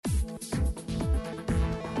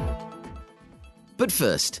But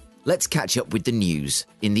first, let's catch up with the news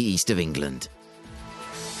in the east of England.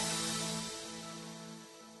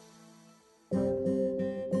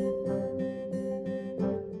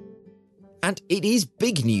 And it is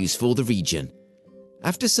big news for the region.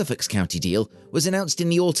 After Suffolk's county deal was announced in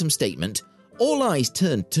the autumn statement, all eyes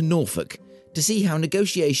turned to Norfolk to see how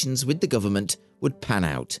negotiations with the government would pan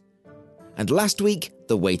out. And last week,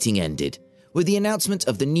 the waiting ended, with the announcement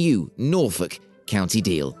of the new Norfolk county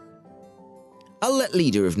deal. I'll let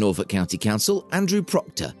leader of Norfolk County Council, Andrew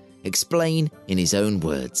Proctor, explain in his own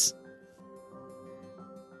words.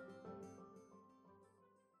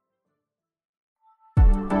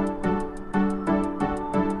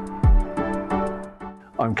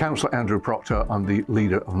 I'm Councillor Andrew Proctor. I'm the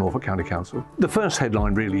leader of Norfolk County Council. The first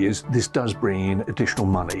headline really is this does bring in additional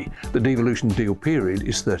money. The devolution deal period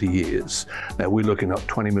is 30 years. Now we're looking at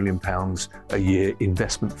 £20 million a year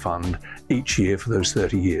investment fund each year for those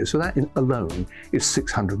 30 years. So that alone is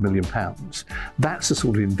 £600 million. That's the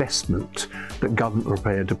sort of investment that government are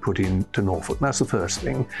prepared to put into Norfolk. That's the first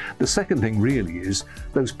thing. The second thing really is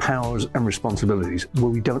those powers and responsibilities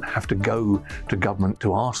where we don't have to go to government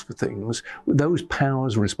to ask for things. Those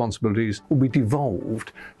powers and responsibilities will be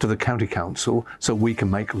devolved to the county council so we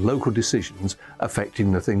can make local decisions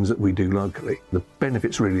affecting the things that we do locally. The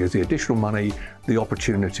benefits really is the additional money, the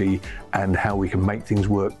opportunity, and how we can make things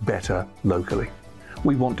work better locally.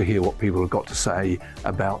 We want to hear what people have got to say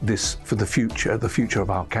about this for the future of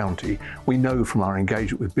our county. We know from our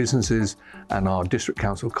engagement with businesses and our district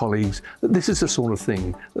council colleagues that this is the sort of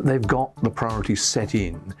thing that they've got the priorities set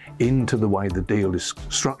into the way the deal is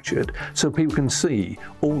structured so people can see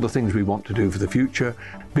all the things we want to do for the future.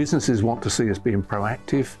 Businesses want to see us being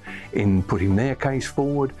proactive in putting their case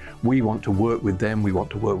forward. We want to work with them. We want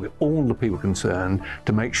to work with all the people concerned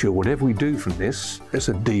to make sure whatever we do from this is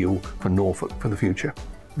a deal for Norfolk for the future.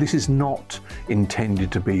 This is not intended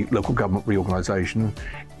to be local government reorganisation.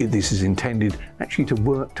 This is intended actually to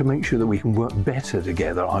work to make sure that we can work better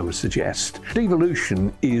together, I would suggest.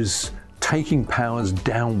 Devolution is taking powers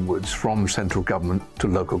downwards from central government to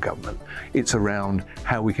local government. It's around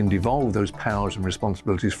how we can devolve those powers and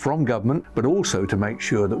responsibilities from government, but also to make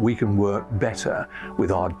sure that we can work better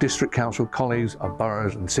with our district council colleagues, our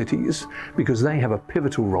boroughs and cities, because they have a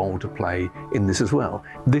pivotal role to play in this as well.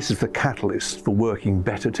 This is the catalyst for working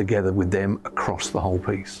better together with them across the whole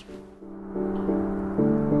piece.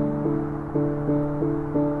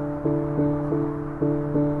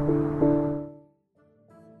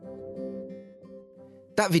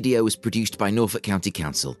 That video was produced by Norfolk County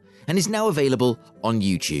Council and is now available on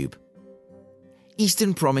YouTube.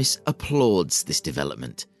 Eastern Promise applauds this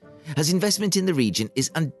development, as investment in the region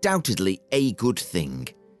is undoubtedly a good thing.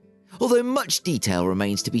 Although much detail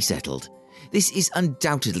remains to be settled, this is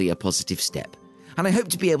undoubtedly a positive step, and I hope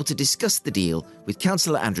to be able to discuss the deal with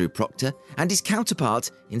Councillor Andrew Proctor and his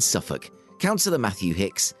counterpart in Suffolk, Councillor Matthew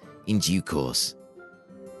Hicks, in due course.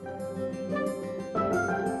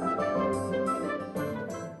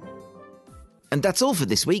 And that's all for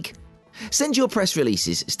this week. Send your press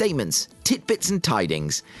releases, statements, titbits and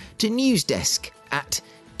tidings to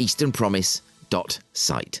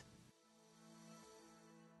newsdesk@easternpromise.site.